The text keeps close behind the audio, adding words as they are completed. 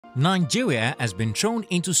Nigeria has been thrown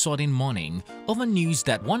into sudden mourning over news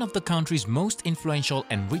that one of the country's most influential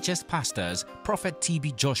and richest pastors, Prophet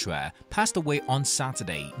TB Joshua, passed away on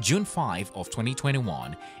Saturday, June 5 of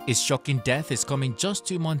 2021. His shocking death is coming just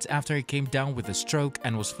 2 months after he came down with a stroke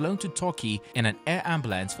and was flown to Turkey in an air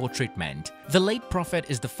ambulance for treatment. The late prophet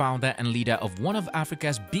is the founder and leader of one of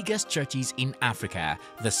Africa's biggest churches in Africa,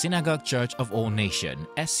 the Synagogue Church of All Nations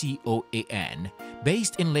 (SCOAN).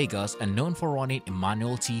 Based in Lagos and known for running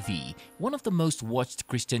Emmanuel TV, one of the most watched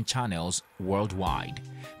Christian channels worldwide.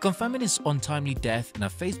 Confirming his untimely death in a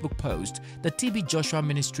Facebook post, the TB Joshua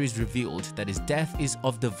Ministries revealed that his death is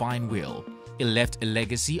of divine will. He left a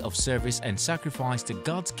legacy of service and sacrifice to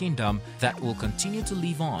God's kingdom that will continue to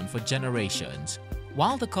live on for generations.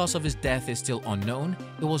 While the cause of his death is still unknown,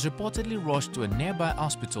 he was reportedly rushed to a nearby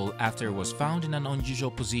hospital after he was found in an unusual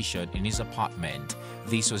position in his apartment.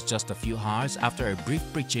 This was just a few hours after a brief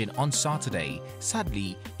preaching on Saturday.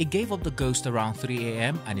 Sadly, he gave up the ghost around 3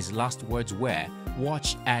 a.m. and his last words were,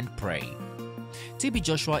 "Watch and pray." TB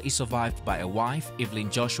Joshua is survived by a wife, Evelyn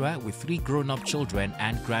Joshua, with 3 grown-up children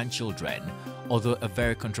and grandchildren. Although a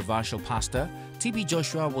very controversial pastor, TB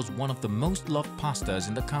Joshua was one of the most loved pastors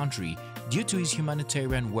in the country due to his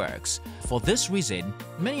humanitarian works. For this reason,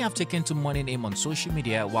 many have taken to mourning him on social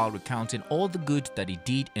media while recounting all the good that he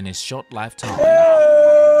did in his short lifetime.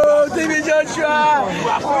 Oh, TB Joshua!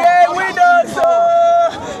 We don't so!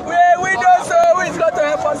 He's got to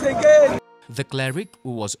help us again! The cleric,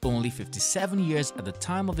 who was only 57 years at the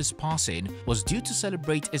time of his passing, was due to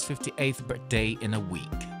celebrate his 58th birthday in a week.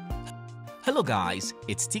 Hello guys,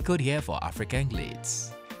 it's TCode here for African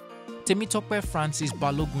Glitz. Temitope Francis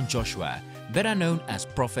Balogun Joshua, better known as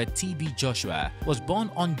Prophet TB Joshua, was born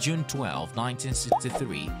on June 12,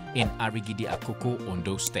 1963 in Arigidi Akoko,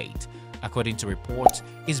 Ondo State. According to reports,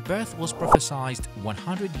 his birth was prophesied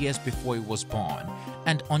 100 years before he was born,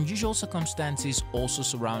 and unusual circumstances also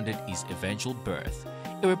surrounded his eventual birth.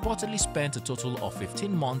 He reportedly spent a total of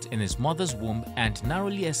 15 months in his mother's womb and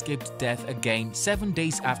narrowly escaped death again 7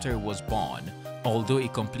 days after he was born. Although he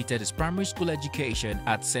completed his primary school education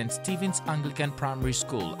at St. Stephen's Anglican Primary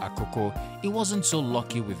School, Akoko, he wasn't so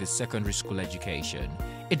lucky with his secondary school education.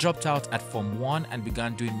 He dropped out at Form 1 and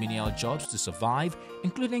began doing menial jobs to survive,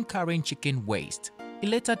 including carrying chicken waste. He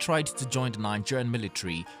later tried to join the Nigerian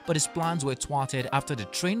military, but his plans were thwarted after the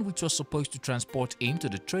train which was supposed to transport him to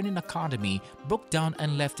the training academy broke down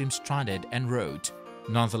and left him stranded en route.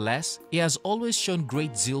 Nonetheless, he has always shown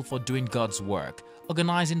great zeal for doing God's work,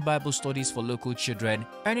 organizing Bible studies for local children,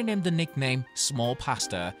 earning him the nickname Small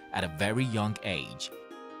Pastor at a very young age.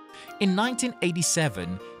 In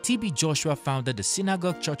 1987, TB Joshua founded the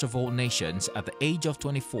Synagogue Church of All Nations at the age of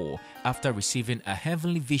 24 after receiving a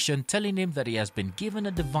heavenly vision telling him that he has been given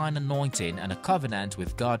a divine anointing and a covenant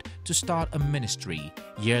with God to start a ministry.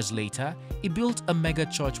 Years later, he built a mega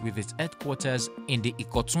church with its headquarters in the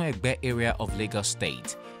Ikotun-Egbe area of Lagos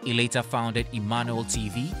State. He later founded Emmanuel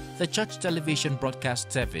TV, the church television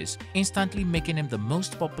broadcast service, instantly making him the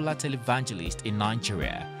most popular televangelist in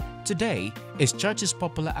Nigeria. Today, his church is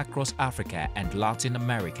popular across Africa and Latin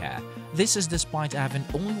America. This is despite having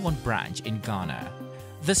only one branch in Ghana.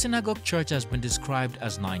 The Synagogue Church has been described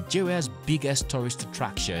as Nigeria's biggest tourist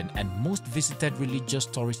attraction and most visited religious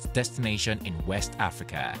tourist destination in West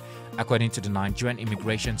Africa. According to the Nigerian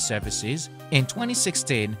Immigration Services, in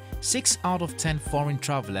 2016, 6 out of 10 foreign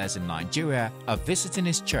travelers in Nigeria are visiting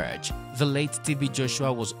his church. The late TB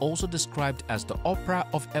Joshua was also described as the opera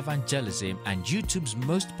of evangelism and YouTube's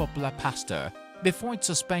most popular pastor. Before its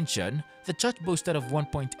suspension, the church boasted of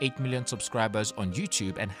 1.8 million subscribers on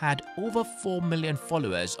YouTube and had over 4 million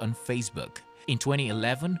followers on Facebook. In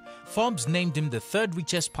 2011, Forbes named him the 3rd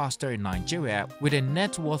richest pastor in Nigeria with a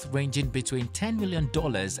net worth ranging between $10 million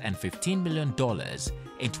and $15 million.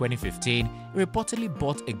 In 2015, he reportedly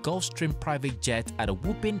bought a Gulfstream private jet at a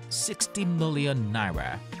whopping 60 million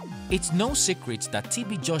naira. It's no secret that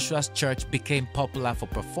TB Joshua's church became popular for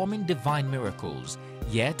performing divine miracles,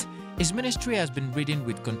 yet his ministry has been ridden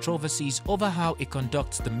with controversies over how he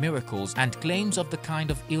conducts the miracles and claims of the kind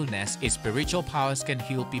of illness his spiritual powers can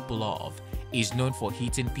heal people of. He is known for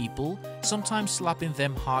hitting people, sometimes slapping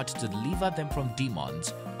them hard to deliver them from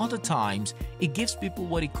demons. Other times, he gives people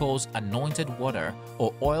what he calls anointed water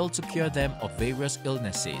or oil to cure them of various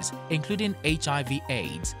illnesses, including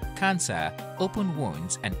HIV/AIDS, cancer, open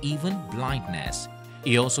wounds, and even blindness.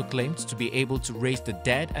 He also claimed to be able to raise the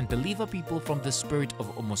dead and deliver people from the spirit of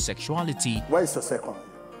homosexuality. Where is the second?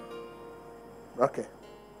 Okay.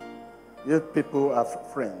 You people are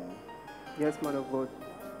friends. Yes, man of God.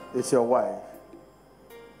 It's your wife.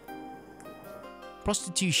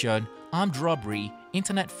 Prostitution, armed robbery,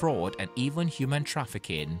 internet fraud, and even human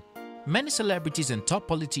trafficking. Many celebrities and top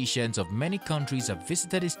politicians of many countries have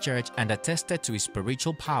visited his church and attested to his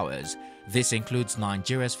spiritual powers. This includes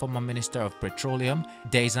Nigeria's former Minister of Petroleum,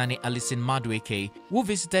 Daisani Alison Madueke, who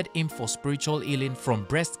visited him for spiritual healing from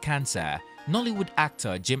breast cancer. Nollywood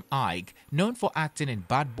actor Jim Iyke, known for acting in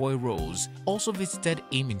bad boy roles, also visited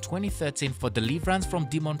him in 2013 for deliverance from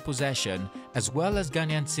demon possession, as well as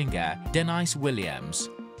Ghanaian singer Denise Williams.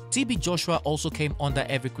 TB Joshua also came under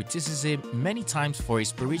heavy criticism many times for his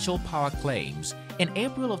spiritual power claims. In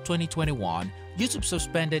April of 2021, YouTube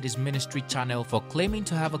suspended his ministry channel for claiming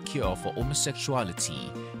to have a cure for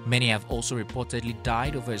homosexuality. Many have also reportedly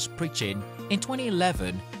died over his preaching. In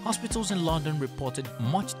 2011, hospitals in London reported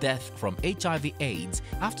much death from HIV/AIDS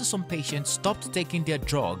after some patients stopped taking their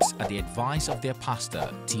drugs at the advice of their pastor,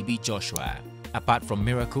 TB Joshua. Apart from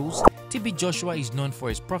miracles, TB Joshua is known for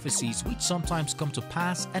his prophecies, which sometimes come to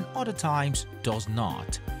pass and other times does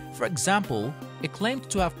not. For example, he claimed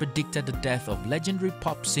to have predicted the death of legendary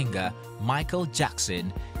pop singer Michael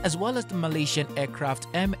Jackson, as well as the Malaysian aircraft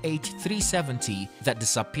MH370 that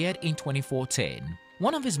disappeared in 2014.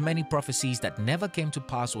 One of his many prophecies that never came to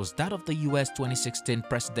pass was that of the US 2016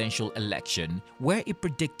 presidential election, where he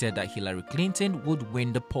predicted that Hillary Clinton would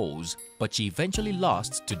win the polls, but she eventually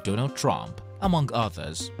lost to Donald Trump, among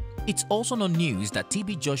others. It's also no news that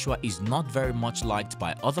TB Joshua is not very much liked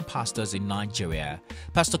by other pastors in Nigeria.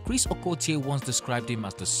 Pastor Chris Okotie once described him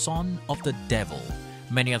as the son of the devil.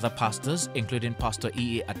 Many other pastors, including Pastor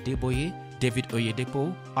E.A. Adeboye, David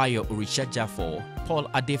Oyedepo, Ayo Orisha-Jafo, Paul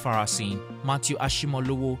Adefarasin, Matthew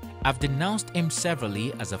Ashimolowo, have denounced him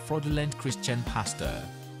severally as a fraudulent Christian pastor.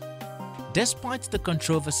 Despite the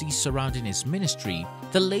controversies surrounding his ministry,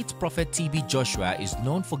 the late prophet TB Joshua is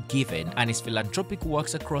known for giving, and his philanthropic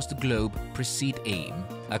works across the globe precede him.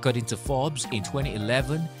 According to Forbes, in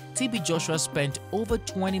 2011, TB Joshua spent over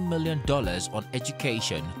 $20 million on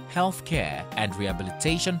education, healthcare, and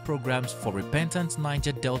rehabilitation programs for repentant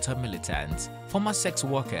Niger Delta militants, former sex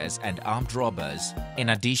workers, and armed robbers. In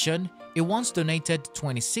addition, he once donated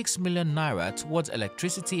 26 million naira towards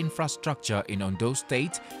electricity infrastructure in Ondo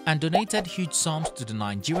State and donated huge sums to the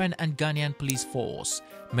Nigerian and Ghanaian police force.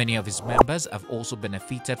 Many of his members have also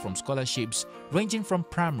benefited from scholarships ranging from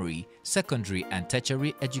primary, secondary, and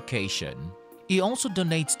tertiary education. He also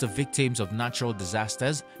donates to victims of natural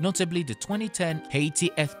disasters, notably the 2010 Haiti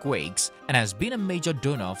earthquakes, and has been a major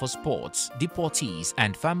donor for sports, deportees,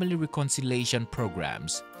 and family reconciliation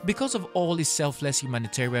programs. Because of all his selfless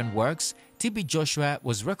humanitarian works, TB Joshua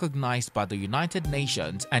was recognized by the United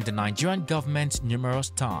Nations and the Nigerian government numerous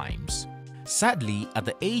times. Sadly, at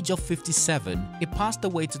the age of 57, he passed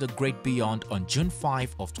away to the great beyond on June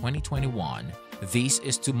 5 of 2021. This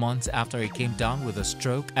is 2 months after he came down with a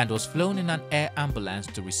stroke and was flown in an air ambulance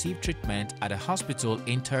to receive treatment at a hospital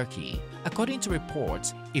in Turkey. According to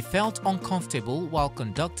reports, he felt uncomfortable while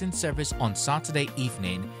conducting service on Saturday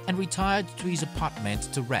evening and retired to his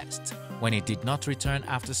apartment to rest. When he did not return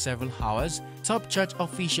after several hours, top church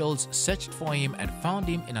officials searched for him and found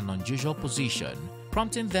him in an unusual position,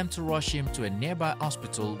 prompting them to rush him to a nearby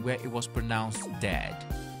hospital where he was pronounced dead.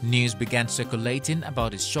 News began circulating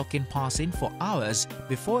about his shocking passing for hours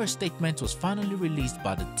before a statement was finally released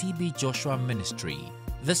by the TB Joshua ministry.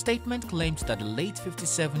 The statement claimed that the late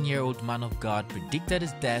 57-year-old man of God predicted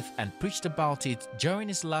his death and preached about it during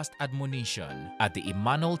his last admonition at the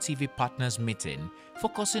Emmanuel TV Partners meeting,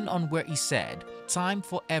 focusing on where he said, "Time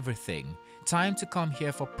for everything, time to come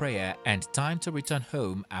here for prayer, and time to return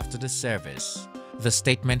home after the service." The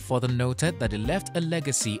statement further noted that he left a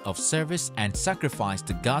legacy of service and sacrifice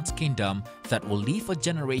to God's kingdom that will live for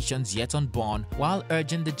generations yet unborn, while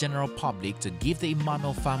urging the general public to give the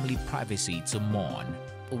Emmanuel family privacy to mourn.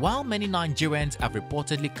 While many Nigerians have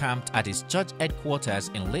reportedly camped at his church headquarters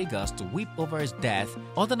in Lagos to weep over his death,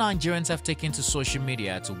 other Nigerians have taken to social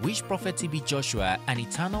media to wish Prophet TB Joshua an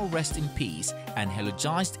eternal rest in peace and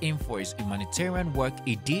eulogized him for his humanitarian work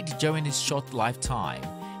he did during his short lifetime.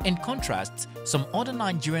 In contrast, some other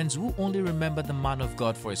Nigerians who only remember the man of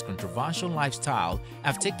God for his controversial lifestyle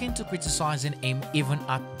have taken to criticizing him even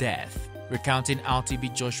at death. Recounting how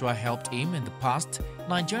TB Joshua helped him in the past,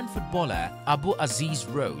 Nigerian footballer Abu Aziz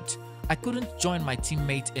wrote, "I couldn't join my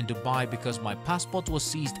teammate in Dubai because my passport was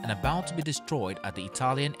seized and about to be destroyed at the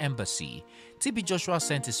Italian embassy. TB Joshua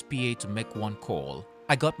sent his PA to make one call.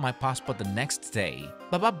 I got my passport the next day.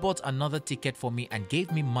 Baba bought another ticket for me and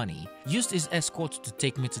gave me money, used his escort to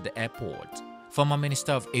take me to the airport. Former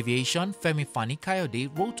Minister of Aviation Femi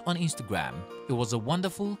Fani-Kayode wrote on Instagram, "He was a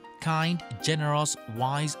wonderful, kind, generous,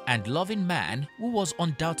 wise and loving man who was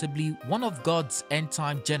undoubtedly one of God's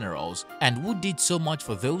end-time generals and who did so much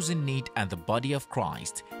for those in need and the body of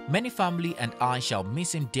Christ. Many family and I shall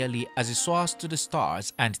miss him dearly as he soars to the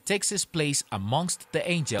stars and takes his place amongst the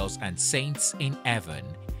angels and saints in heaven."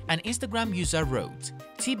 An Instagram user wrote,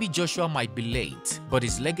 "TB Joshua might be late, but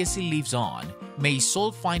his legacy lives on. May his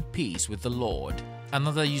soul find peace with the Lord."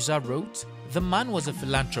 Another user wrote, "The man was a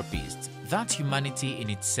philanthropist, that's humanity in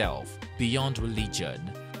itself, beyond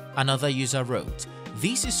religion." Another user wrote,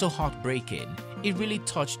 "This is so heartbreaking, it really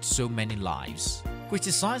touched so many lives."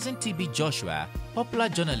 Criticizing TB Joshua, popular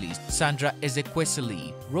journalist Sandra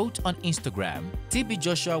Ezekwesili wrote on Instagram, "TB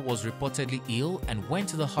Joshua was reportedly ill and went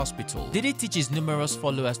to the hospital. Did he teach his numerous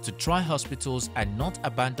followers to try hospitals and not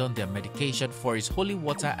abandon their medication for his holy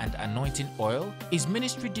water and anointing oil? His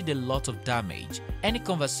ministry did a lot of damage. Any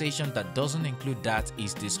conversation that doesn't include that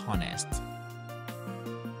is dishonest."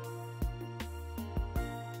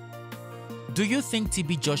 Do you think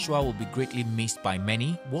TB Joshua will be greatly missed by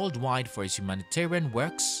many worldwide for his humanitarian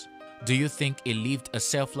works? Do you think he lived a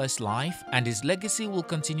selfless life and his legacy will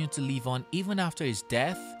continue to live on even after his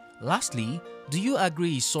death? Lastly, do you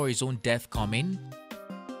agree he saw his own death coming?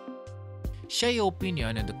 Share your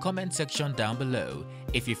opinion in the comment section down below.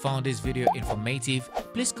 If you found this video informative,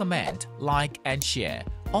 please comment, like and share.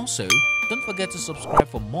 Also, don't forget to subscribe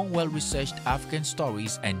for more well-researched African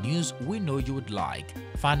stories and news we know you would like.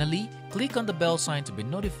 Finally, click on the bell sign to be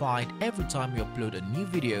notified every time we upload a new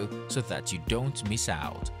video so that you don't miss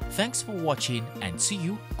out. Thanks for watching and see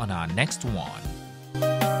you on our next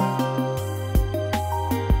one.